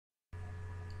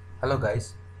Hello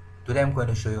guys, today I'm going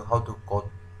to show you how to code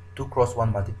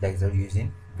 2x1 multiplexer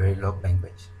using Verilog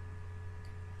language.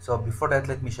 So before that,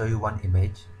 let me show you one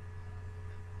image.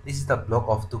 This is the block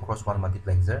of 2x1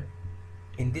 multiplexer.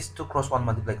 In this 2x1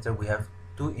 multiplexer, we have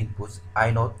two inputs,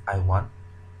 I0, I1,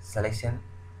 selection,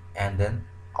 and then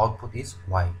output is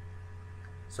Y.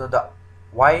 So the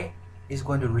Y is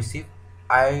going to receive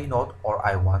I0 or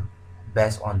I1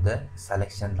 based on the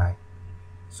selection line.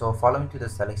 So following to the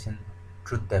selection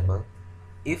truth table,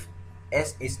 if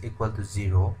S is equal to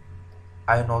 0,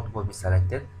 I0 will be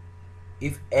selected.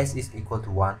 If S is equal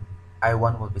to 1,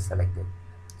 I1 will be selected.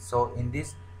 So in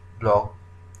this block,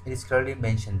 it is clearly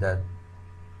mentioned that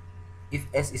if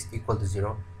S is equal to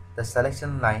 0, the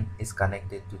selection line is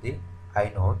connected to the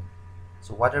I node.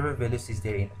 So whatever values is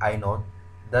there in I node,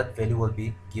 that value will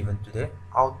be given to the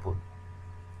output.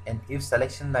 And if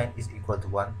selection line is equal to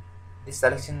 1, this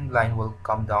selection line will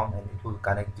come down and it will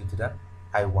connect you to the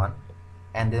I1,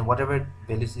 and then whatever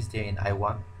values is there in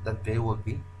I1, that value will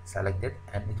be selected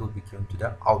and it will be given to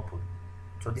the output.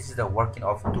 So this is the working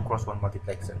of 2x1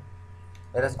 multiplexer.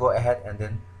 Let us go ahead and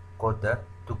then code the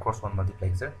 2x1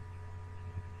 multiplexer.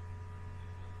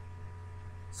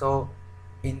 So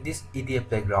in this EDA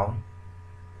playground,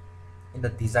 in the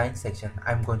design section,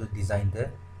 I'm going to design the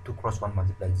 2x1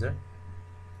 multiplexer.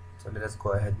 So let us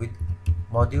go ahead with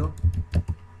module,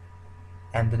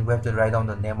 and then we have to write down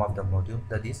the name of the module,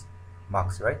 that is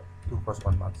mux, right?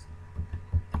 2x1 mux.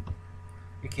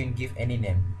 You can give any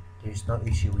name, there is no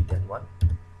issue with that one.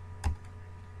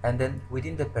 And then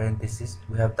within the parenthesis,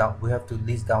 we have to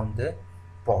list down the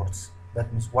ports.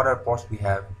 That means what are ports we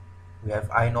have? We have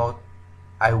I0,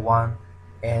 I1,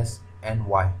 S, and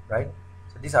Y, right?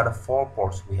 So these are the four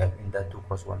ports we have in the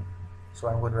 2x1. So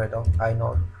I'm going to write down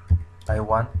I0,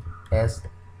 I1, S,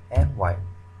 and Y.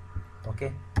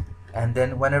 Okay, and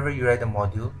then whenever you write a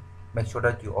module, make sure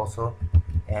that you also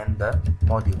end the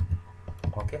module.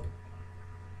 Okay,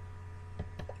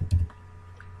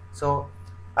 so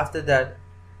after that,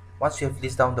 once you have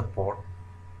listed down the port,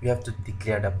 you have to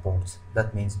declare the ports.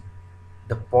 That means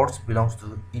the ports belongs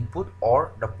to input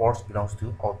or the ports belongs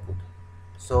to output.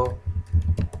 So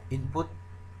input,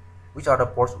 which are the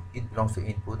ports it belongs to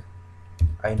input?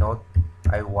 I0,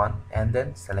 I1, and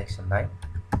then selection line.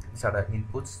 These are the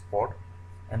inputs port.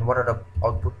 And what are the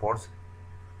output ports?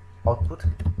 Output,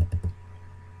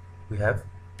 we have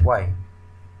Y.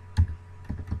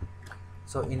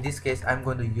 So in this case, I'm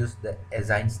going to use the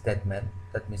assign statement,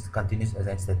 that means continuous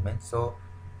assign statement. So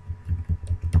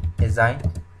assign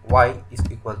Y is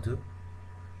equal to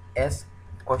S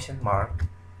question mark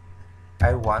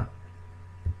I1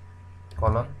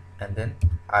 colon and then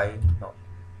I0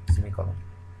 semicolon.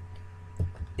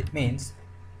 It means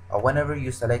whenever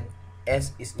you select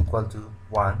S is equal to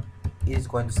 1, it is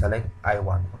going to select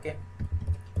I1. Okay,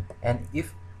 and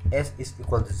if S is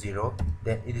equal to 0,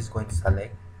 then it is going to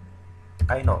select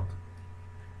I0.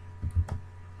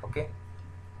 Okay,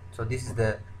 so this is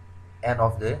the end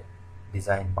of the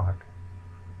design part.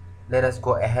 Let us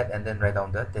go ahead and then write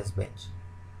down the test bench.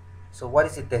 So what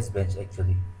is a test bench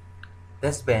actually?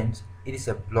 Test bench, it is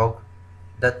a block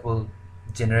that will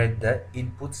generate the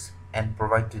inputs and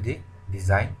provide to the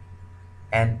design,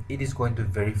 and it is going to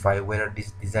verify whether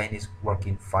this design is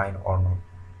working fine or not.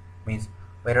 Means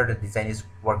whether the design is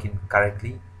working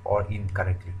correctly or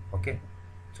incorrectly. Okay,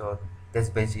 so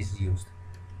test bench is used.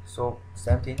 So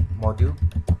same thing, module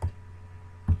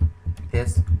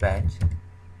test bench,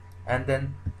 and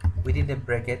then within the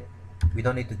bracket we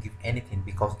don't need to give anything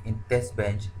because in test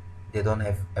bench they don't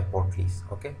have a port list.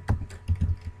 Okay,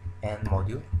 and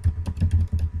module,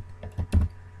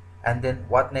 and then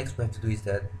what next we have to do is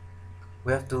that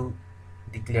we have to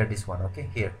declare this one. Okay,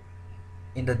 here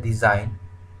in the design,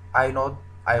 I0,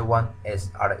 I1, S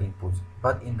are the inputs,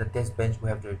 but in the test bench we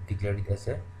have to declare it as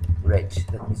a reg,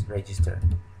 that means register.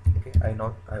 Okay,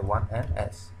 I0, I1, and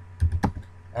S,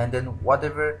 and then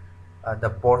whatever the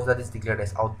ports that is declared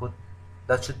as output,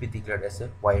 that should be declared as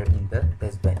a wire in the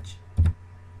test bench.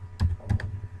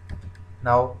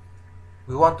 Now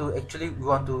we want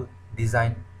to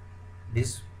design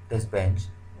this test bench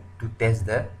to test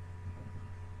the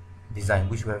design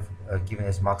which we have given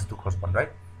as mux2x1,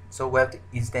 right? So we have to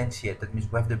instantiate, that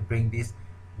means we have to bring this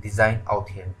design out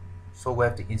here. So we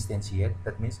have to instantiate,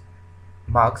 that means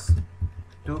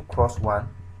mux2x1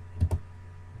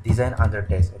 design under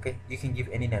test. Okay, you can give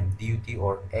any name, dut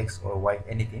or x or y,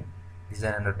 anything,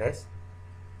 design under test,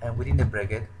 and within the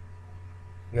bracket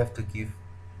we have to give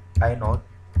I0,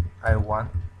 I1,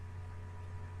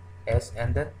 S,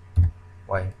 and then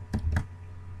Y.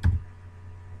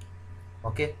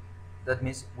 Okay, that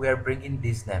means we are bringing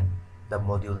this name, the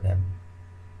module name.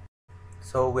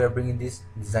 So we are bringing this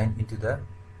design into the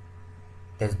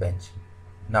test bench.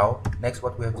 Now next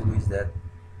what we have to do is that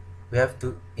we have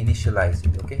to initialize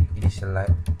it. Okay,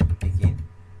 initialize, begin,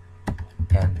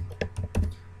 end.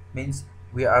 Means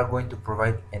we are going to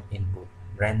provide an input,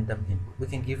 random input. We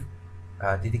can give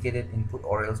dedicated input,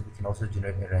 or else we can also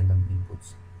generate a random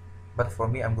inputs, but for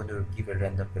me I'm going to give a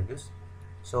random values.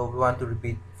 So we want to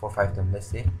repeat for 5 times. Let's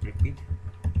say repeat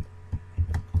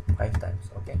 5 times.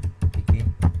 Okay,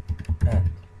 begin,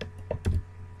 end.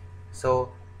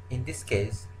 So in this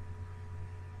case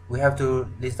we have to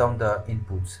list down the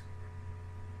inputs.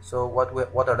 So what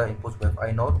are the inputs? We have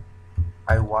I node,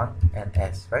 I1 and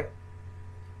S, right?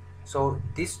 So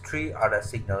these three are the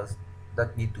signals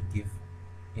that need to give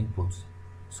inputs.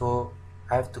 So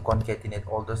I have to concatenate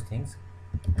all those things.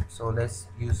 So let's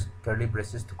use curly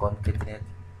braces to concatenate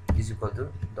is equal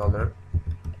to dollar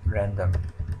random.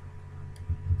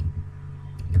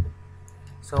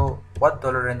 So what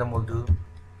dollar random will do?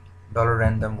 Dollar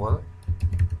random will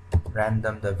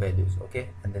random the values, okay,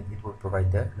 and then it will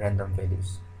provide the random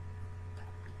values.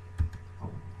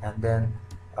 And then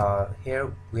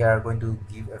here we are going to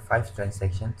give a 5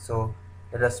 transaction. So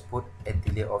let us put a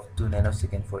delay of 2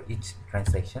 nanoseconds for each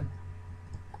transaction.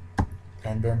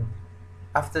 And then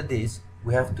after this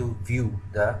we have to view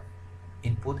the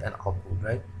input and output,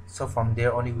 right? So from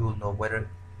there only we will know whether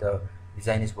the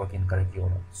design is working correctly or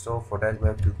not. So for that we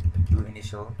have to do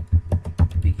initial,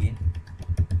 begin,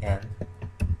 end,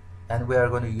 and we are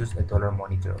going to use a dollar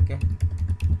monitor. Okay,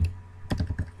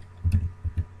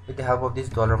 with the help of this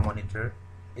dollar monitor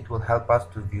it will help us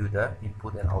to view the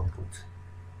input and output.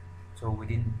 So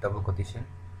within double quotation,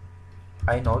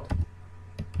 I node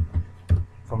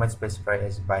format specified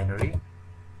as binary,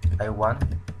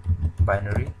 I1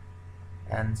 binary,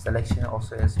 and selection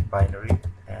also as binary,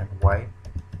 and Y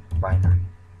binary.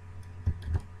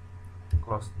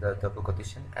 Close the double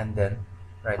quotation and then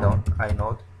write down I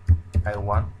node,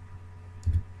 I1,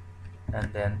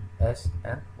 and then S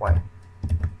and Y.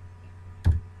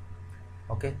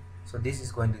 Okay, so this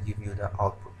is going to give you the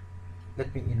output.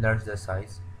 Let me enlarge the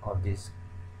size of this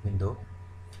window.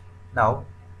 Now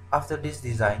after this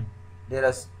design, let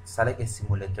us select a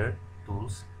simulator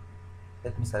tools.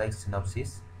 Let me select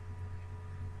synopsis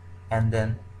and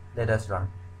then let us run.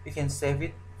 You can save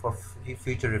it for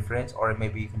future reference, or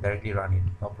maybe you can directly run it,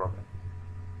 no problem.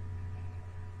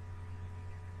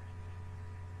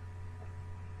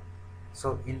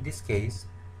 So in this case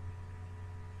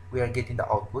we are getting the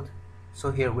output.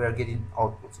 So here we are getting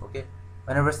outputs. Okay,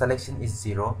 whenever selection is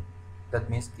 0, that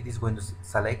means it is going to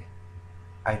select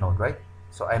I node, right?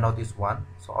 So I node is 1,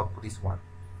 so output is 1.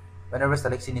 Whenever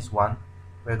selection is 1,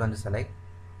 we're going to select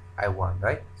I1,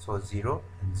 right? So 0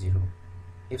 and 0.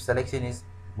 If selection is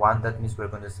 1, that means we're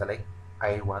going to select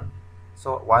I1,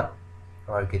 so 1,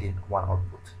 we are getting 1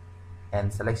 output.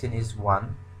 And selection is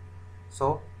 1,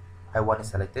 so I1 is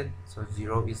selected, so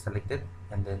 0 is selected,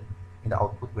 and then in the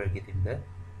output we're getting the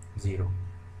 0.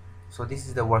 So this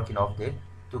is the working of the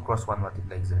 2x1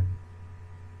 multiplexer.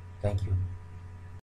 Thank you.